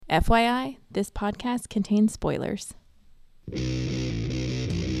FYI, this podcast contains spoilers.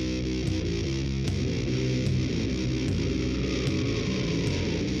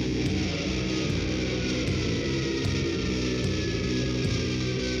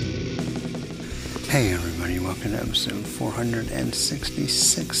 Hey everybody, welcome to episode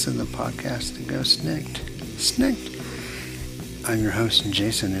 466 of the podcast that goes Snicked. I'm your host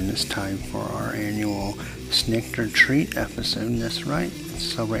Jason, and it's time for our annual Snicked or Treat episode. That's right,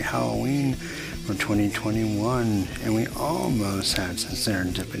 let's celebrate Halloween for 2021, and we almost had some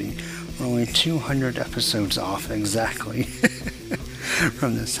serendipity. We're only 200 episodes off exactly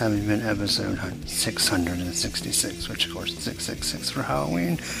from this having been episode 666, which of course is 666 for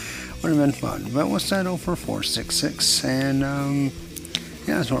Halloween. Would have been fun, but we'll settle for 466, and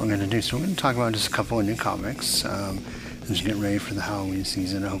yeah, that's what we're going to do. So we're going to talk about just a couple of new comics, just get ready for the Halloween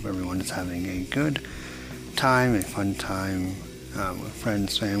season. I hope everyone is having a good time, a fun time, with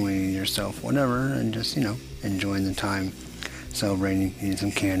friends, family, yourself, whatever, and just, enjoying the time, celebrating, eating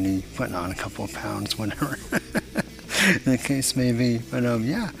some candy, putting on a couple of pounds, whatever the case may be. But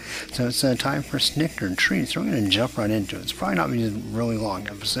yeah, so it's time for Snicked or Treat. So we're going to jump right into it. It's probably not be a really long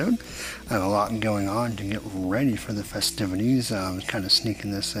episode. I have a lot going on to get ready for the festivities. I'm kind of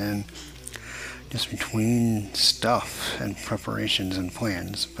sneaking this in just between stuff and preparations and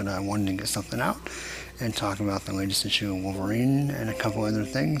plans, but I wanted to get something out and talk about the latest issue of Wolverine and a couple other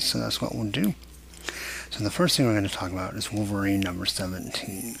things, so that's what we'll do. So the first thing we're going to talk about is Wolverine number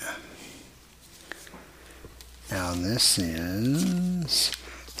 17. Now this is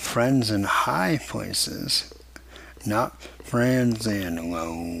Friends in High Places, not Friends in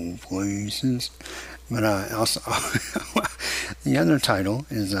Low Places. But also, the other title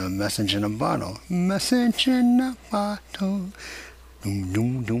is Message in a Bottle. Message in a Bottle. Doom,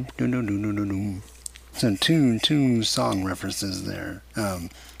 doom, doom, doom, doom, doom, doom, doom. So two song references there. And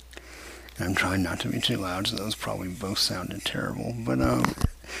I'm trying not to be too loud, so those probably both sounded terrible. But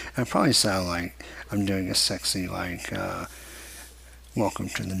I probably sound like I'm doing a sexy, welcome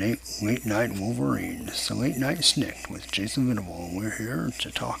to the Late Night Wolverine. It's the Late Night Snick with Jason Venable, and we're here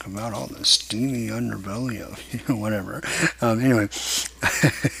to talk about all the steamy underbelly of, whatever. Anyway,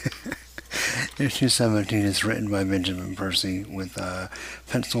 issue 17 is written by Benjamin Percy with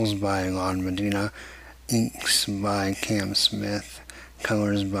pencils by Lon Medina, inks by Cam Smith,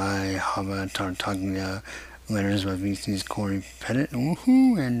 colors by Hava Tartaglia, letters by VC's Corey Pettit,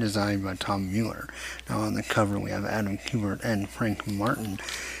 and designed by Tom Mueller. Now on the cover we have Adam Kubert and Frank Martin,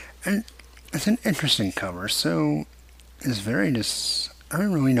 and it's an interesting cover. So it's very I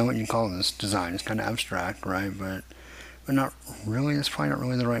don't really know what you call this design. It's kind of abstract, right? But not really. That's probably not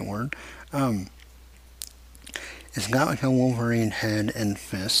really the right word. It's got like a Wolverine head and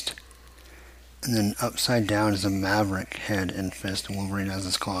fist, and then upside down is a Maverick head and fist. Wolverine has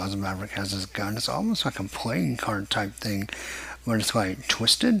his claws, Maverick has his gun. It's almost like a playing card type thing, but it's like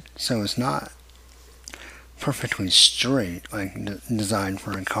twisted, so it's not perfectly straight, like designed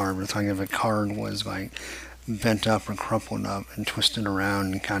for a card. But it's like if a card was like bent up or crumpled up and twisted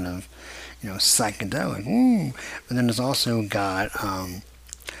around and kind of, psychedelic. Ooh. But then it's also got a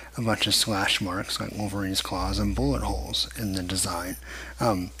bunch of slash marks like Wolverine's claws and bullet holes in the design.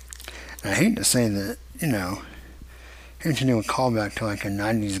 I hate to say that, hate to do a callback to like a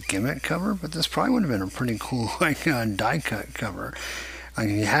 90s gimmick cover, but this probably would have been a pretty cool die cut cover. Like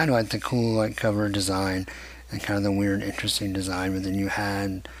if you had like the cool cover design and kind of the weird interesting design, but then you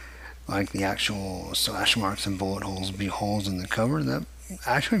had like the actual slash marks and bullet holes be holes in the cover, that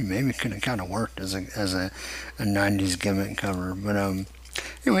actually maybe could have kind of worked as a 90s gimmick cover. But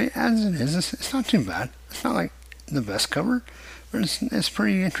anyway, as it is, it's not too bad. It's not like the best cover, but it's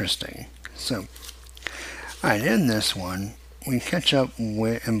pretty interesting. So, alright, in this one, we catch up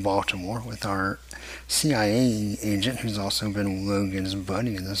in Baltimore with our CIA agent, who's also been Logan's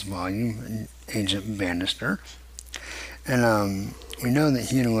buddy in this volume, Agent Bannister. And we know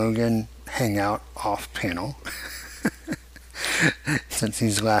that he and Logan hang out off-panel. Since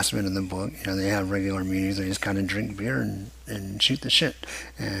he's last bit in the book, they have regular meetings. They just kind of drink beer and shoot the shit.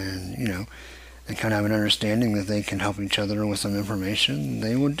 And, and kind of have an understanding that they can help each other with some information.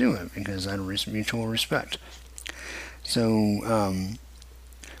 They will do it because out of mutual respect. So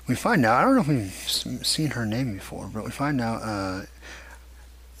we find out, I don't know if we've seen her name before, but we find out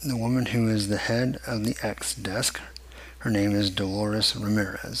the woman who is the head of the X desk, her name is Dolores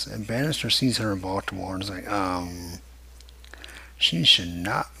Ramirez. And Bannister sees her in Baltimore and is like, she should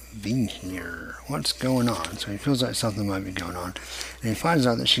not be here. What's going on? So he feels like something might be going on. And he finds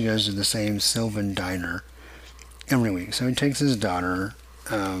out that she goes to the same Sylvan diner every week. So he takes his daughter,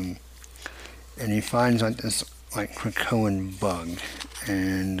 and he finds like this like Krakoan bug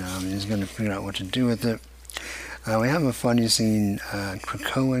and he's going to figure out what to do with it. We have a funny scene,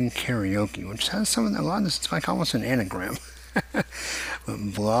 Krakoan karaoke, which has a lot of this, it's like almost an anagram. But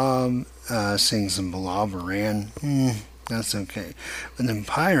Blob sings Blob-Aran. That's okay. But then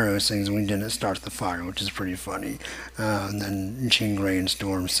Pyro sings We Didn't Start the Fire, which is pretty funny. And then Jean Grey and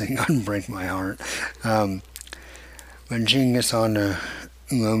Storm sing Unbreak My Heart. But Jean gets on to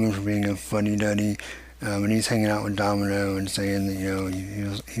Logan for being a fuddy-duddy. And he's hanging out with Domino and saying that,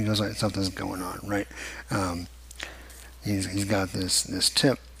 he feels like something's going on, right? He's got this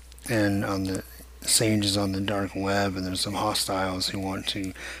tip, and on the Sage is on the dark web, and there's some hostiles who want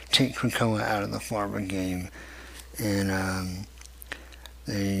to take Krakoa out of the Farba game. And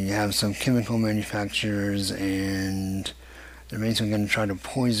they have some chemical manufacturers, and they're basically going to try to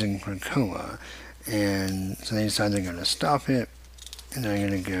poison Krakoa. And so they decide they're going to stop it, and they're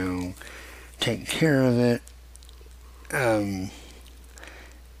going to go take care of it.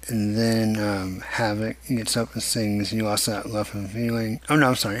 And then Havoc gets up and sings You Lost That Love and Feeling. Oh no,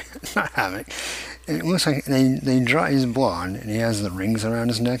 I'm sorry, it's not Havoc. It looks like they draw, he's blonde, and he has the rings around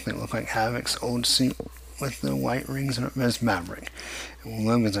his neck that look like Havoc's old suit with the white rings, but it's Maverick. And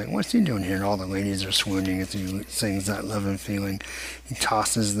Logan's like, what's he doing here? And all the ladies are swooning as he sings That Love and Feeling. He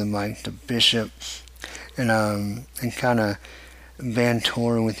tosses the mic to Bishop, and kind of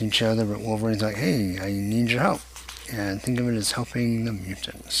banter with each other, but Wolverine's like, hey, I need your help. And think of it as helping the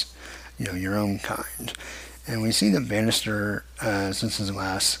mutants, your own kind. And we see that Bannister, since his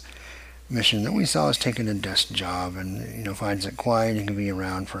last mission that we saw, is taking a desk job and, finds it quiet. He can be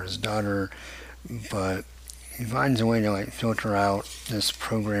around for his daughter, but he finds a way to, filter out this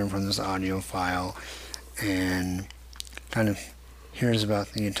program from this audio file and kind of hears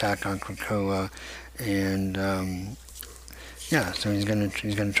about the attack on Krakoa. And, so he's gonna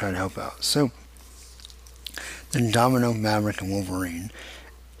try to help out. So, then Domino, Maverick, and Wolverine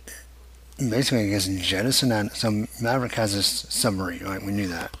basically, I guess, jettison that. So Maverick has this submarine, right? We knew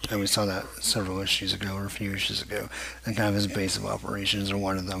that. And we saw that several issues ago, or a few issues ago. And kind of his base of operations, or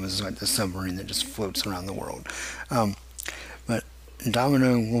one of them is like the submarine that just floats around the world. But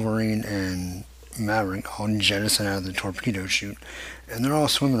Domino, Wolverine, and Maverick all jettison out of the torpedo chute. And they're all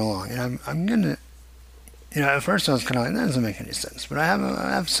swimming along. And I'm going to... at first I was kind of like, that doesn't make any sense. But I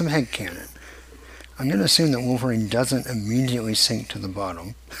have some headcanon. I'm going to assume that Wolverine doesn't immediately sink to the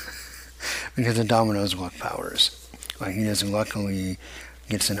bottom because of Domino's luck powers. Like, he just luckily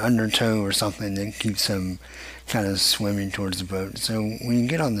gets an undertow or something that keeps him kind of swimming towards the boat. So when you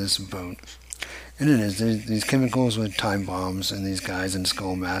get on this boat, and there's these chemicals with time bombs, and these guys in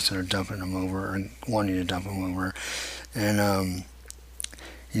Skull Mask are dumping them over, or wanting to dump them over. And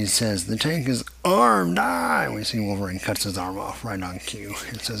he says, the tank is armed, and we see Wolverine cuts his arm off right on cue.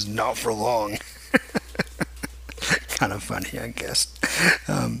 It says, not for long. Kind of funny, I guess.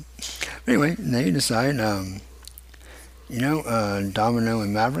 Anyway, they decide, Domino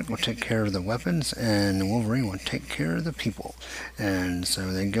and Maverick will take care of the weapons, and Wolverine will take care of the people. And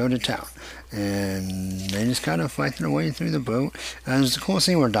so they go to town, and they just kind of fight their way through the boat. And there's a cool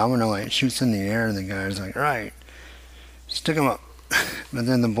scene where Domino shoots in the air, and the guy's like, all right, stick him up. But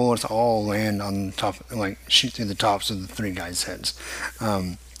then the bullets all land on top, shoot through the tops of the three guys' heads.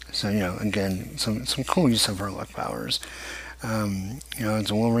 So, again, some cool use of her luck powers.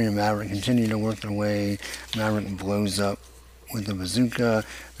 It's Wolverine and Maverick continue to work their way. Maverick blows up with the bazooka.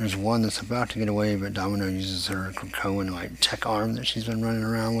 There's one that's about to get away, but Domino uses her Krakoan, tech arm that she's been running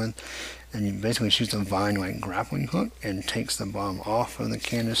around with. And he basically shoots a vine, grappling hook and takes the bomb off of the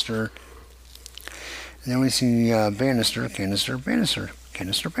canister. And then we see Bannister.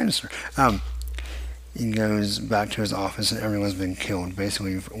 He goes back to his office, and everyone's been killed.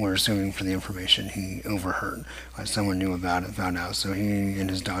 Basically, we're assuming for the information he overheard. Someone knew about it, found out. So he and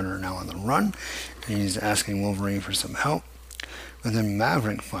his daughter are now on the run, and he's asking Wolverine for some help. But then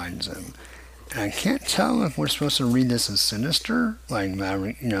Maverick finds him. And I can't tell if we're supposed to read this as sinister, like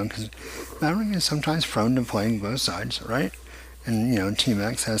Maverick, because Maverick is sometimes prone to playing both sides, right? And, Team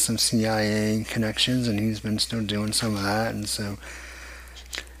X has some CIA connections, and he's been still doing some of that, and so...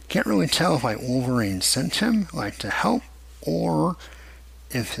 Can't really tell if Wolverine sent him to help, or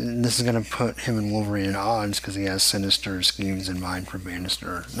if this is going to put him and Wolverine at odds because he has sinister schemes in mind for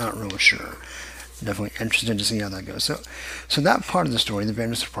Bannister. Not really sure. Definitely interested to see how that goes. So that part of the story, the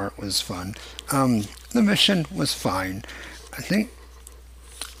Bannister part, was fun. The mission was fine. I think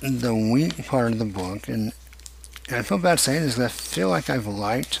the weak part of the book, and I feel bad saying this because I feel like I've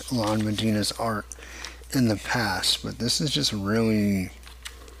liked Lon Medina's art in the past, but this is just really...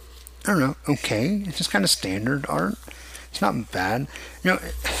 I don't know, okay. It's just kind of standard art. It's not bad. I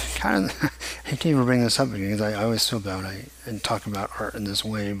hate hate to even bring this up again because I always feel bad when I talk about art in this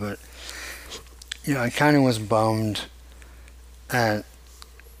way, but I kind of was bummed at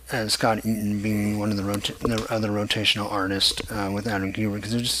Scott Eaton being one of the other rotational artists with Adam Kubert,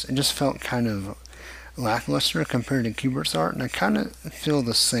 because it just felt kind of lackluster compared to Kubert's art, and I kind of feel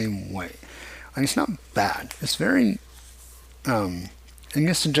the same way. Like, it's not bad. It's very, it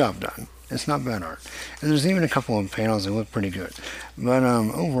gets the job done. It's not bad art. And there's even a couple of panels that look pretty good. But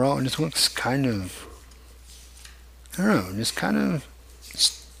overall, it just looks kind of, I don't know, just kind of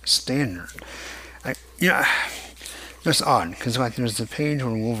standard. That's odd, because like there's the page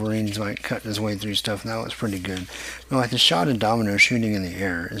where Wolverine's like cutting his way through stuff, and that was pretty good. But like the shot of Domino shooting in the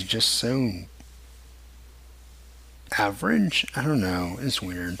air is just so average. I don't know. It's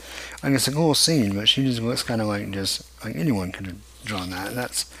weird. Like, it's a cool scene, but she just looks kind of like anyone could have drawn that.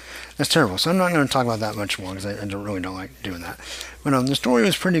 That's terrible. So I'm not going to talk about that much more because I don't like doing that. But the story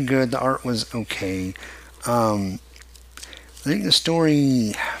was pretty good. The art was okay. I think the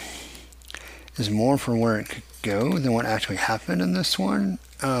story is more for where it could go than what actually happened in this one.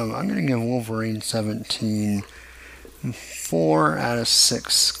 I'm going to give Wolverine 17 4 out of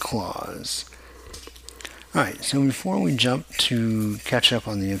 6 claws. Alright, so before we jump to catch up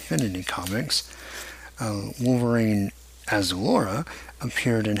on the Infinity comics, Wolverine as Laura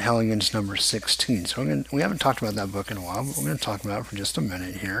appeared in Hellions number 16. So we haven't talked about that book in a while, but we're going to talk about it for just a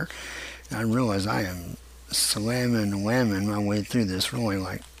minute here. And I realize I am whamming my way through this. We're only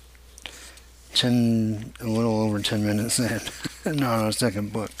like a little over 10 minutes in. Not on a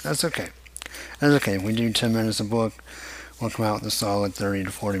second book. That's okay. That's okay. If we do 10 minutes a book, we'll come out with a solid 30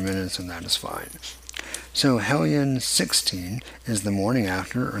 to 40 minutes, and that is fine. So Hellion 16 is The Morning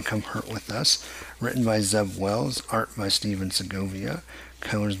After, or Come Hurt With Us, written by Zeb Wells, art by Steven Segovia,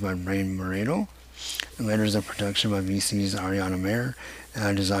 colors by Brain Morado, letters of production by VC's Ariana Mayer,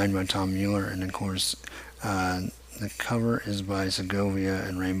 designed by Tom Mueller, and of course the cover is by Segovia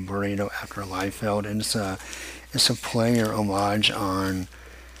and Ray Morado after Liefeld, and it's a play or homage on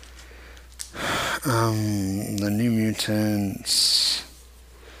the New Mutants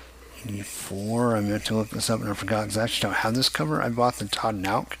 84. I meant to look this up and I forgot because I actually don't have this cover. I bought the Todd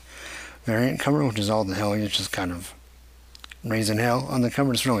Nauck variant cover, which is all the Hellions just kind of raising hell on the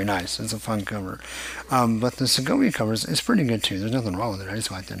cover. It's really nice. It's a fun cover. But the Segovia cover is pretty good too. There's nothing wrong with it. I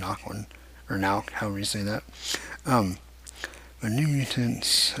just like the Nauck one. Or Nauck, however you say that. But New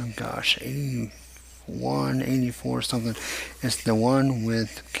Mutants, oh gosh, 81, 84 something. It's the one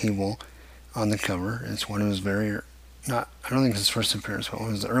with Cable on the cover. It's one of his I don't think it's his first appearance, but one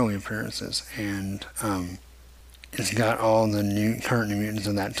of his early appearances. And it's got all the current New Mutants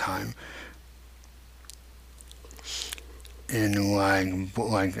of that time. In like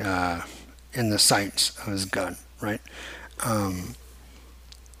in the sights of his gun, right?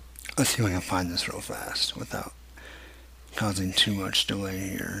 Let's see if I can find this real fast without causing too much delay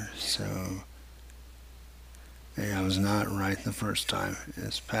here. So, yeah, I was not right the first time.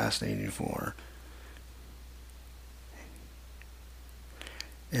 It's past 84.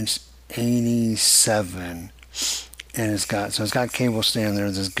 It's 87, and it's got Cable standing there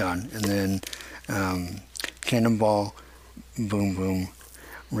with his gun, and then Cannonball, Boom Boom,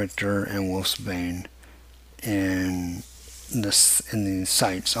 Richter, and Wolfsbane in the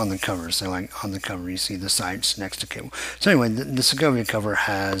sights on the cover. So like on the cover you see the sights next to Cable. So anyway, the Segovia cover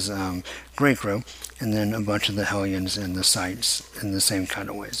has Greycrow and then a bunch of the Hellions in the sights in the same kind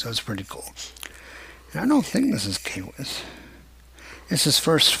of way. So it's pretty cool. And I don't think this is Cable. It's his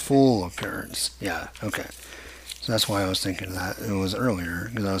first full appearance. Yeah, okay. So that's why I was thinking that it was earlier,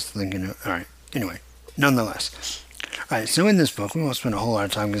 because I was thinking, alright, anyway, nonetheless. Alright, so in this book, we won't spend a whole lot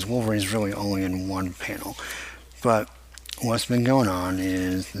of time because Wolverine's really only in one panel. But what's been going on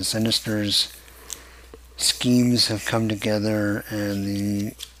is the Sinisters' schemes have come together, and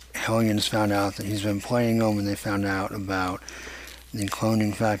the Hellions found out that he's been playing them, and they found out about the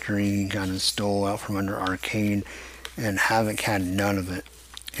cloning factory he kind of stole out from under Arcade, and Havoc had none of it,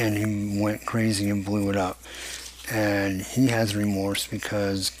 and he went crazy and blew it up. And he has remorse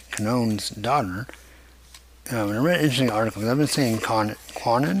because Kanon's daughter, and I read an interesting article, I've been saying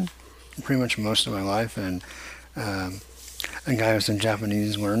Quanon pretty much most of my life, and a guy with some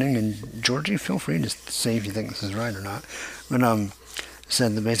Japanese learning, and Georgie, feel free to say if you think this is right or not, but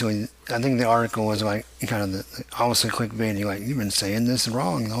said that basically, I think the article was like kind of the obviously clickbaity, like, you've been saying this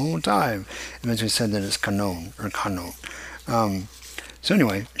wrong the whole time. Eventually said that it's Kanon. So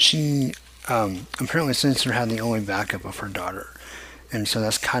anyway, she apparently Sinister had the only backup of her daughter, and so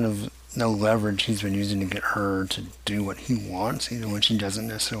that's kind of the leverage he's been using to get her to do what he wants, even when she doesn't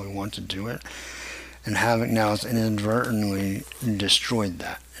necessarily want to do it. and Havoc now has inadvertently destroyed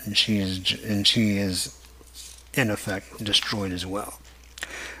that, and she is in effect destroyed as well.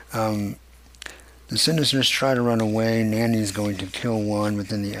 The Sinisters try to run away. Nanny's going to kill one, but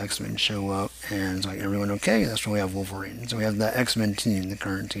then the X-Men show up, and it's like, everyone okay? That's when we have Wolverine. So we have the X-Men team, the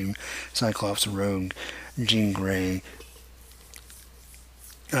current team: Cyclops, Rogue, Jean Grey,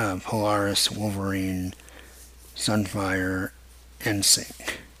 Polaris, Wolverine, Sunfire, and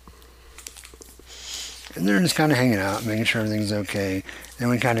Synch. And they're just kind of hanging out, making sure everything's okay. Then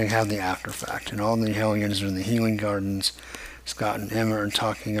we kind of have the after fact, and all the Hellions are in the healing gardens. Scott and Emma are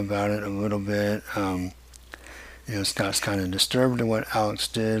talking about it a little bit. Scott's kind of disturbed at what Alex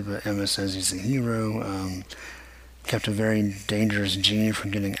did, but Emma says he's a hero. Kept a very dangerous genie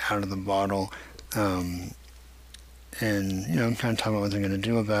from getting out of the bottle. And, kind of talking about what they're going to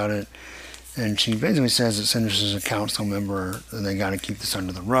do about it. And she basically says that Sinister's a council member, and they got to keep this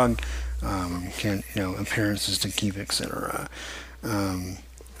under the rug. Appearances to keep, etc.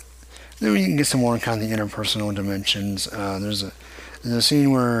 Then we can get some more kind of the interpersonal dimensions. There's a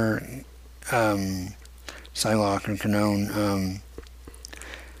scene where Psylocke or Canone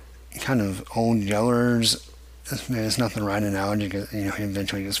kind of old yellers. It's not the right analogy because he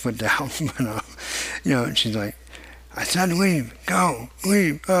eventually gets put down. But she's like, "I said to leave, go,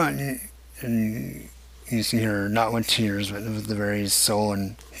 leave," and you see her not with tears, but with the very soul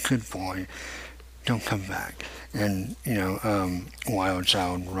and good boy, don't come back. And, Wild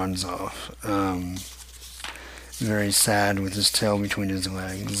Child runs off. Very sad with his tail between his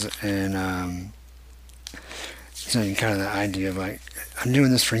legs. And, so kind of the idea of like, I'm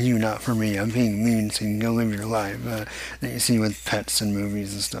doing this for you, not for me. I'm being mean so you can go live your life. That you see with pets and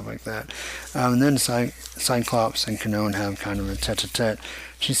movies and stuff like that. And then Cyclops and Canone have kind of a tete-a-tete.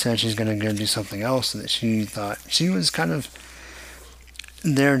 She said she's going to go do something else that she thought she was kind of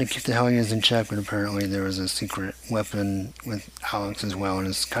there to keep the Hellions in check, but apparently there was a secret weapon with Alex as well, and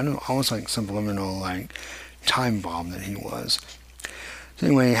it's kind of almost like subliminal, like time bomb that he was. So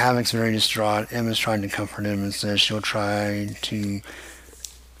anyway, Havoc's very distraught. Emma's trying to comfort him and says she'll try to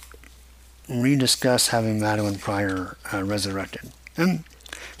rediscuss having Madeline Pryor resurrected. And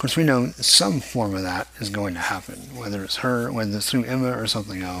of course we know some form of that is going to happen, whether it's her, whether it's through Emma or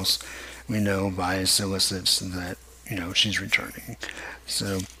something else. We know by solicits that she's returning.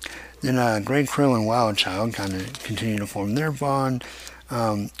 So then Greg Krill and Wild Child kind of continue to form their bond.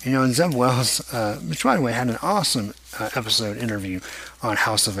 And Zeb Wells, which by the way had an awesome episode interview on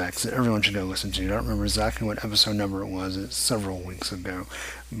House of X that everyone should go listen to. I don't remember exactly what episode number it was. It's several weeks ago.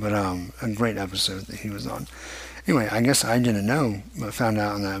 But a great episode that he was on. Anyway, I guess I didn't know, but found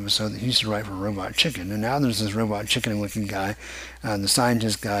out in that episode that he used to write for Robot Chicken. And now there's this Robot Chicken-looking guy, the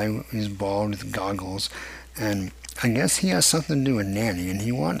scientist guy. He's bald with goggles. And I guess he has something to do with Nanny, and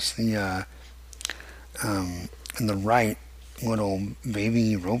he wants the right little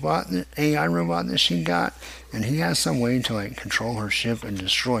baby robot, AI robot that she got, and he has some way to like control her ship and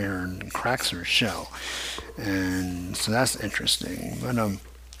destroy her and cracks her shell. And so that's interesting. But anyway,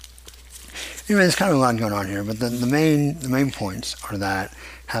 there's kind of a lot going on here. But the main points are that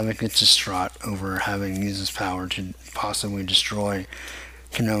Havoc gets distraught over having used his power to possibly destroy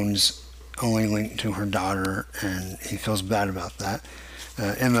Canone's only link to her daughter, and he feels bad about that.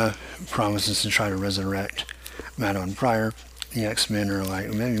 Emma promises to try to resurrect Madeline Pryor. The X-Men are like,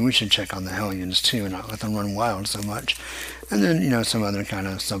 maybe we should check on the Hellions too and not let them run wild so much. And then, some other kind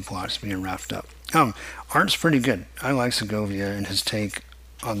of subplots being wrapped up. Art's pretty good. I like Segovia and his take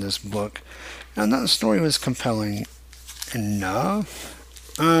on this book. Now, the story was compelling enough.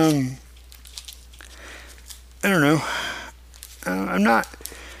 I don't know. I'm not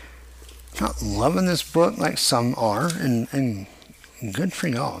loving this book like some are, and good for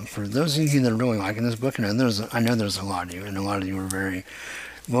y'all. For those of you that are really liking this book, and I know there's a lot of you, and a lot of you are very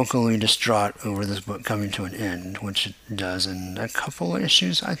vocally distraught over this book coming to an end, which it does in a couple of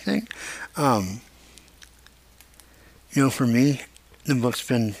issues, I think. For me, the book's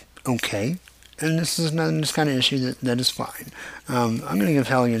been okay, and this is this kind of issue that is fine. I'm going to give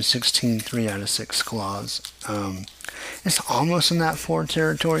Hellion 16 3 out of 6 claws. It's almost in that 4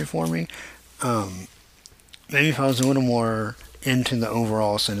 territory for me. Maybe if I was a little more into the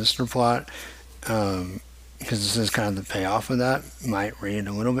overall Sinister plot, because this is kind of the payoff of that, might rate it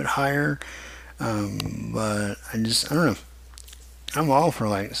a little bit higher. But I don't know. I'm all for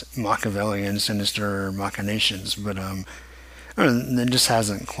like Machiavellian Sinister machinations, but it just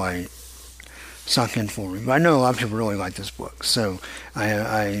hasn't quite sunk in for me. But I know a lot of people really like this book, so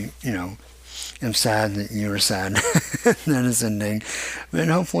I am sad that you were sad that it's ending. But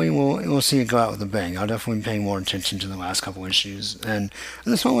hopefully we'll see it go out with a bang. I'll definitely pay more attention to the last couple issues. And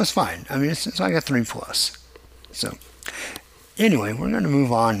this one was fine. I mean, it's like a 3+. So, anyway, we're going to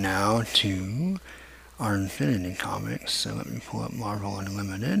move on now to our Infinity Comics. So let me pull up Marvel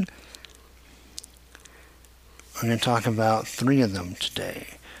Unlimited. We're going to talk about 3 of them today.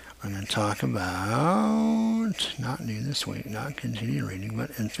 We're going to talk about, not new this week, not continue reading,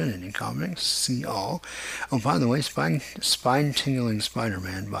 but Infinity Comics, see all. Oh, by the way, Spine-Tingling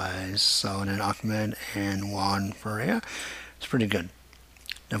Spider-Man by Saladin Ahmed and Juan Ferreira. It's pretty good.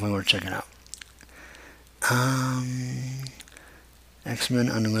 Definitely worth checking out. X-Men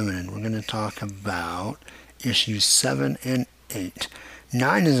Unlimited. We're going to talk about issues 7 and 8.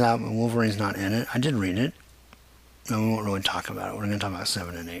 9 is out, but Wolverine's not in it. I did read it. No, we won't really talk about it. We're going to talk about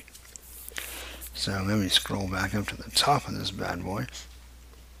 7 and 8. So let me scroll back up to the top of this bad boy.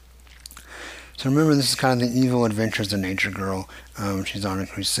 So remember, this is kind of the evil adventures of Nature Girl. She's on a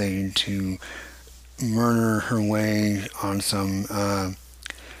crusade to murder her way on some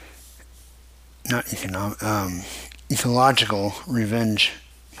ecological revenge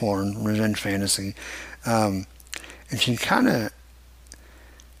porn, revenge fantasy. And she kind of...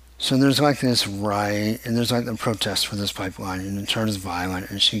 So there's like this riot, and there's like the protest for this pipeline, and it turns violent,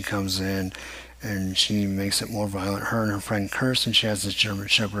 and she comes in, and she makes it more violent. Her and her friend Curse, and she has this German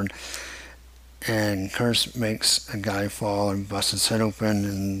Shepherd, and Curse makes a guy fall and busts his head open,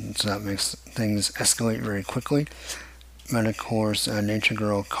 and so that makes things escalate very quickly. But of course, Nature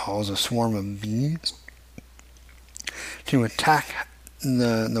Girl calls a swarm of bees to attack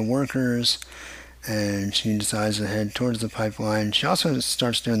the workers, and she decides to head towards the pipeline. She also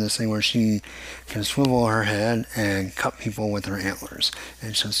starts doing this thing where she can swivel her head and cut people with her antlers.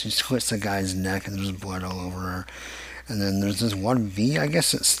 And so she slits the guy's neck, and there's blood all over her. And then there's this one bee, I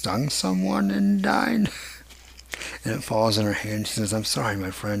guess it stung someone and died. And it falls in her hand. She says, "I'm sorry,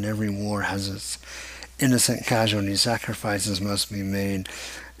 my friend. Every war has its innocent casualties. Sacrifices must be made."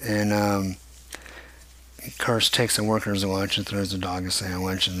 And Curse takes the workers a lunch and throws the dog a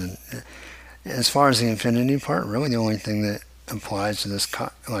sandwich. And then, as far as the Infinity part, really the only thing that applies to this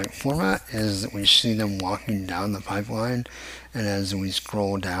format is that we see them walking down the pipeline, and as we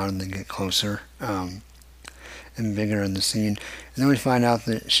scroll down, they get closer and bigger in the scene. And then we find out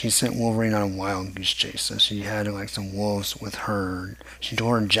that she sent Wolverine on a wild goose chase. So she had like some wolves with her. She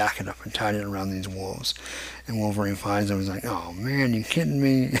tore her jacket up and tied it around these wolves. And Wolverine finds them and is like, "Oh man, you kidding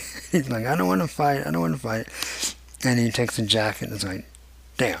me?" He's like, "I don't want to fight. I don't want to fight." And he takes the jacket and is like,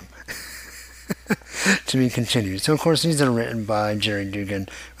 "Damn." To be continued. So of course these are written by Jerry Dugan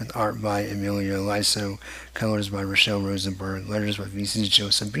with art by Emilio Liso, colors by Rochelle Rosenberg, letters by VC's Joe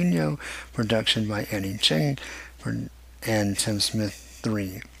Sabino, production by Annie Cheng and Tim Smith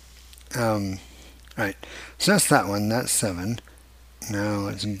 3. Right, so that's that one. That's 7. Now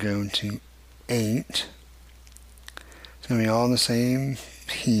let's go to 8. It's going to be all the same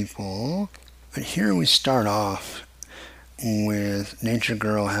people, but here we start off with Nature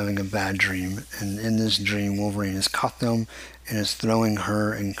Girl having a bad dream, and in this dream Wolverine has caught them and is throwing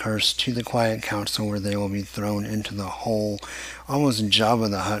her and Curse to the Quiet Council, where they will be thrown into the hole, almost Jabba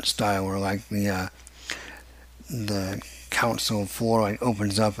the Hutt style, where like the council floor like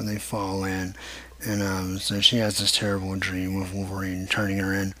opens up and they fall in. And so she has this terrible dream with Wolverine turning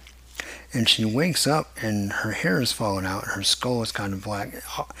her in, and she wakes up and her hair is falling out and her skull is kind of black.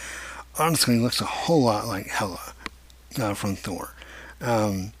 Honestly, looks a whole lot like Hela from Thor.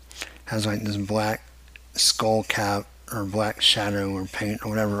 Has like this black skull cap or black shadow or paint or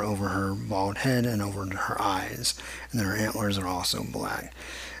whatever over her bald head and over her eyes, and then her antlers are also black.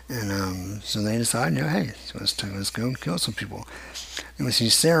 And so they decide, hey, so let's go kill some people. And we see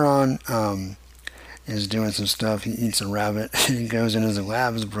Saron is doing some stuff. He eats a rabbit and he goes in his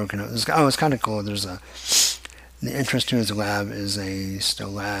lab is broken up. It's kind of cool. The entrance to his lab is a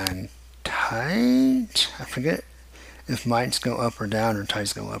stalactite. I forget if mites go up or down or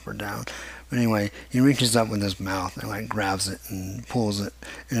tights go up or down. But anyway, he reaches up with his mouth and like grabs it and pulls it,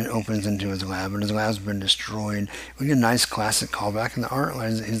 and it opens into his lab, and his lab's been destroyed. We get a nice classic callback in the art. Like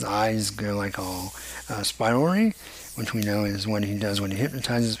his eyes go like all spidery, which we know is what he does when he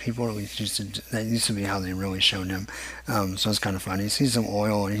hypnotizes people. At least that used to be how they really showed him. So it's kind of funny. He sees some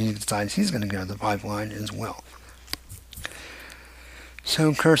oil and he decides he's going to go to the pipeline as well.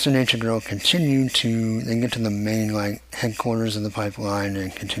 So Curse and Nature Girl they get to the main headquarters of the pipeline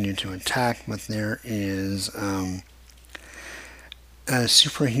and continue to attack, but there is a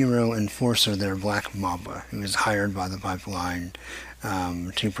superhero enforcer there, Black Mamba, who is hired by the pipeline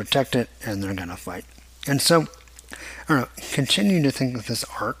to protect it, and they're going to fight. And so I don't know, continue to think that this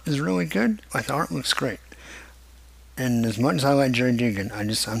art is really good. Like, the art looks great. And as much as I like Gerry Duggan,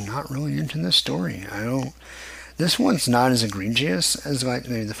 I'm not really into this story. This one's not as egregious as like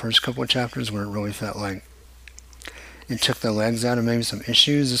maybe the first couple of chapters where it really felt like it took the legs out of maybe some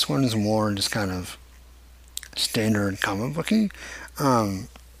issues. This one is more just kind of standard comic booky. But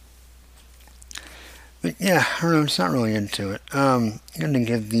yeah, I don't know, I'm just not really into it. I'm going to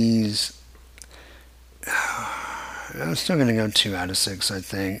give these... I'm still going to go 2 out of 6, I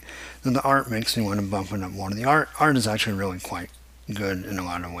think. Though the art makes me want to bump it up more. The art is actually really quite good in a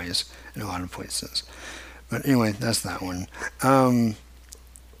lot of ways, in a lot of places. But anyway, that's that one.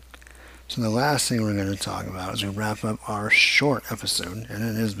 So the last thing we're going to talk about as we wrap up our short episode, and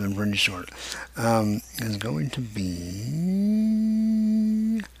it has been pretty short, is going to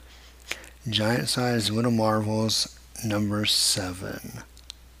be Giant Size Little Marvels number 7.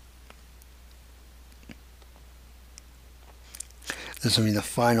 This will be the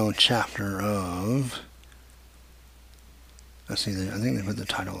final chapter of... Let's see, I think they put the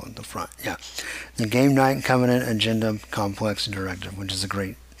title at the front. Yeah. The Game Night Covenant Agenda Complex Directive, which is a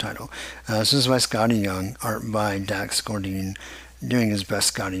great title. This is by Scotty Young, art by Dax Gordine, doing his best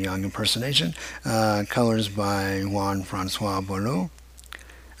Scotty Young impersonation. Colors by Jean-Francois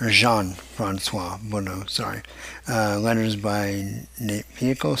Bonneau, sorry. Letters by Nate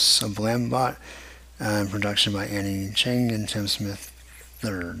Piekos of Blambot. Production by Annie Cheng and Tim Smith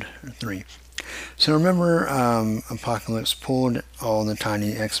III. So remember, Apocalypse pulled all the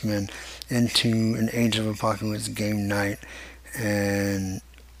tiny X-Men into an Age of Apocalypse game night, and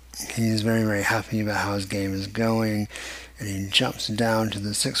he's very, very happy about how his game is going, and he jumps down to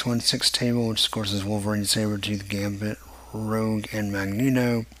the 616 table, which of course is Wolverine, Sabretooth, Gambit, Rogue, and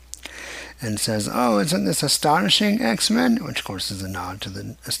Magneto, and says, "Oh, isn't this Astonishing X-Men?" Which, of course, is a nod to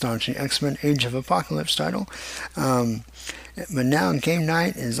the Astonishing X-Men Age of Apocalypse title. But now game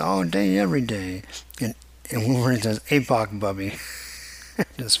night is all day, every day. And Wolverine says, "APOC, Bubby."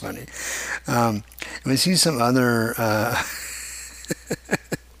 That's funny. We see some other...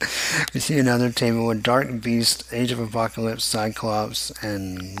 we see another table with Dark Beast, Age of Apocalypse, Cyclops,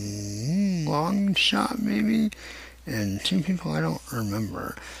 and Longshot, maybe? And 2 people I don't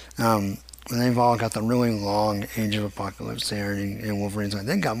remember. They've all got the really long Age of Apocalypse hair, and Wolverine's like,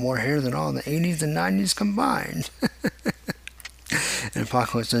 they got more hair than all the 80s and 90s combined. And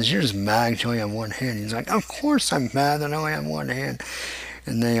Apocalypse says, "You're just mad until you have one hand." He's like, "Of course I'm mad that I only have one hand."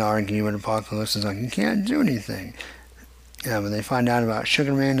 And they argue, and Apocalypse is like, "You can't do anything." Yeah, but they find out about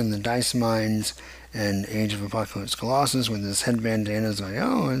Sugar Man and the Dice Mines and Age of Apocalypse Colossus with his head bandanas, like,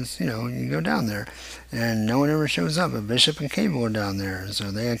 "Oh, it's, you go down there." And no one ever shows up, but Bishop and Cable are down there.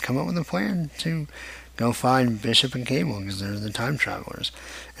 So they had come up with a plan to go find Bishop and Cable, because they're the time travelers.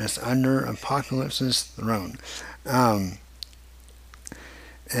 And it's under Apocalypse's throne.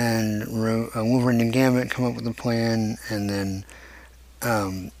 And Wolverine and Gambit come up with a plan, and then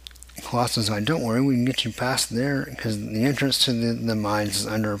Colossus is like, "Don't worry, we can get you past there, because the entrance to the mines is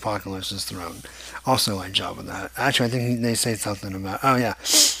under Apocalypse's throne." Also, I Jabba that. Actually, I think they say something about... Oh, yeah.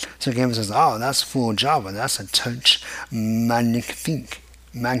 So Gambit says, "Oh, that's full Jabba. That's a touch magnifique."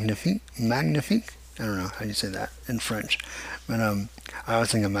 Magnifique? Magnifique? I don't know how you say that in French. But I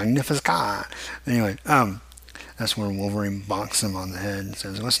always think of Magnificat. Anyway, that's where Wolverine bonks him on the head and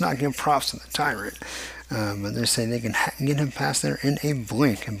says, "Let's not give props to the tyrant." But they say they can get him past there in a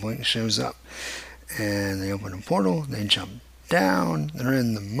blink, and Blink shows up. And they open a portal, they jump down, they're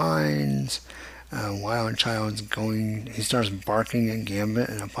in the mines. Wild Child's going, he starts barking at Gambit,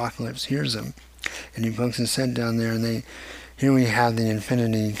 and Apocalypse hears him. And he pokes his head down there, and here we have the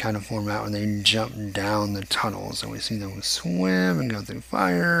Infinity kind of form out, and they jump down the tunnels, and we see them swim and go through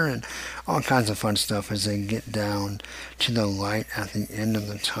fire and all kinds of fun stuff as they get down to the light at the end of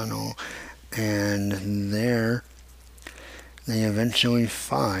the tunnel. And there they eventually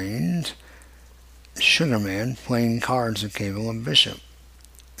find Sugar Man playing cards with Cable and Bishop.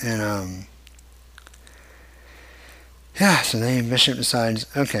 And so Bishop decides,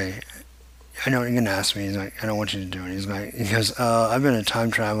 "Okay, I know what you're going to ask me." He's like, "I don't want you to do it." He goes, "I've been a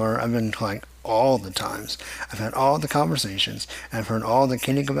time traveler. I've been to like all the times. I've had all the conversations. I've heard all the,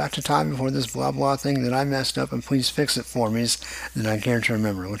 can you go back to time before this blah blah thing that I messed up, and please fix it for me that I care to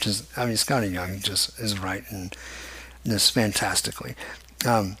remember." Which is, Scotty Young just is writing this fantastically.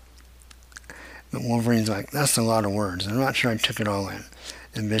 But Wolverine's like, "That's a lot of words. I'm not sure I took it all in."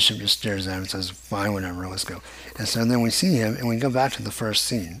 And Bishop just stares at him and says, "Fine, whatever, let's go." And so then we see him, and we go back to the first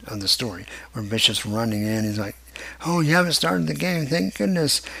scene of the story, where Bishop's running in. He's like, "Oh, you haven't started the game. Thank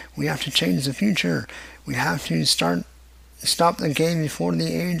goodness. We have to change the future. We have to stop the game before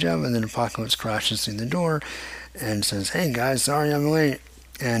the age of..." And then Apocalypse crashes through the door, and says, "Hey guys, sorry I'm late."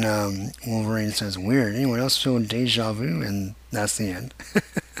 And Wolverine says, "Weird. Anyone else feel deja vu?" And that's the end.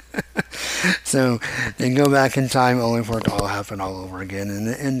 So they go back in time only for it to all happen all over again in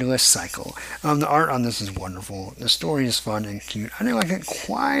an endless cycle. The art on this is wonderful. The story is fun and cute. I didn't like it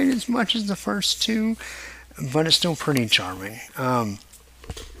quite as much as the first two, but it's still pretty charming. I'm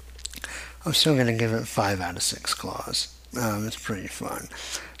still going to give it 5 out of 6 claws. It's pretty fun.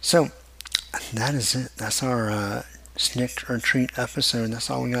 So that is it. That's our Snikt or Treat episode. That's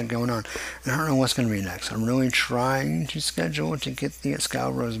all we got going on. And I don't know what's going to be next. I'm really trying to schedule to get the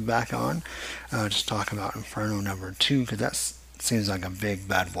Excaliburs back on to talk about Inferno number 2, because that seems like a big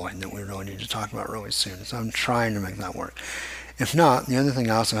bad boy that we really need to talk about really soon. So I'm trying to make that work. If not, the other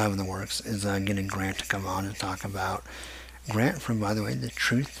thing I also have in the works is getting Grant to come on and talk about Grant from, by the way, the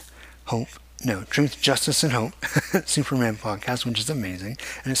Truth, Justice, and Hope Superman podcast, which is amazing.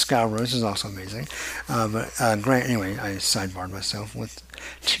 And Excaliburs is also amazing. But Grant, anyway, I sidebarred myself with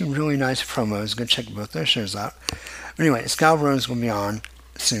 2 really nice promos. Go check both those shows out. But anyway, Excaliburs will be on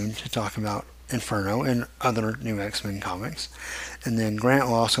soon to talk about Inferno and other new X-Men comics. And then Grant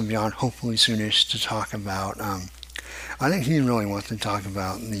will also be on hopefully soonish to talk about I think he really wants to talk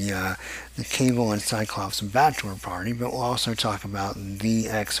about the Cable and Cyclops bachelor party, but we'll also talk about the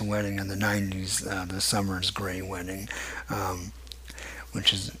X wedding in the 90s, the Summers Gray wedding,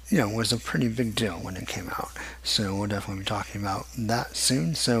 which is, was a pretty big deal when it came out. So we'll definitely be talking about that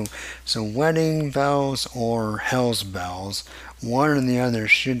soon. So Wedding Bells or Hell's Bells, one or the other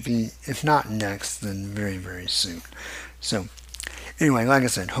should be, if not next, then very, very soon. So anyway, like I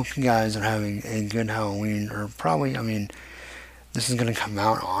said, hope you guys are having a good Halloween, or probably, this is going to come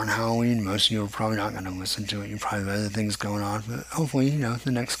out on Halloween. Most of you are probably not going to listen to it. You probably have other things going on, but hopefully,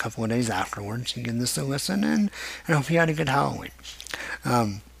 the next couple of days afterwards, you give this a listen, and I hope you had a good Halloween.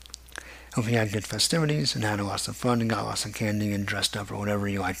 Hope you had good festivities and had lots of fun and got lots of candy and dressed up or whatever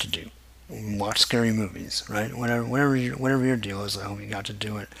you like to do. Watch scary movies, right? Whatever your deal is, I hope you got to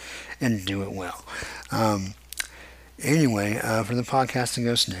do it and do it well. Anyway, for the podcast to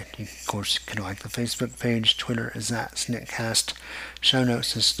go Snikt, you, of course, can like the Facebook page. Twitter is at SniktCast. Show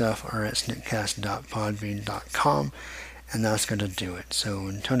notes and stuff are at sniktcast.podbean.com, and that's going to do it. So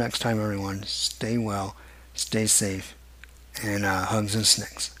until next time, everyone, stay well, stay safe, and hugs and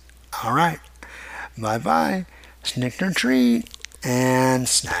snicks. All right, bye-bye. Snikt or Treat, and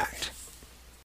snacked.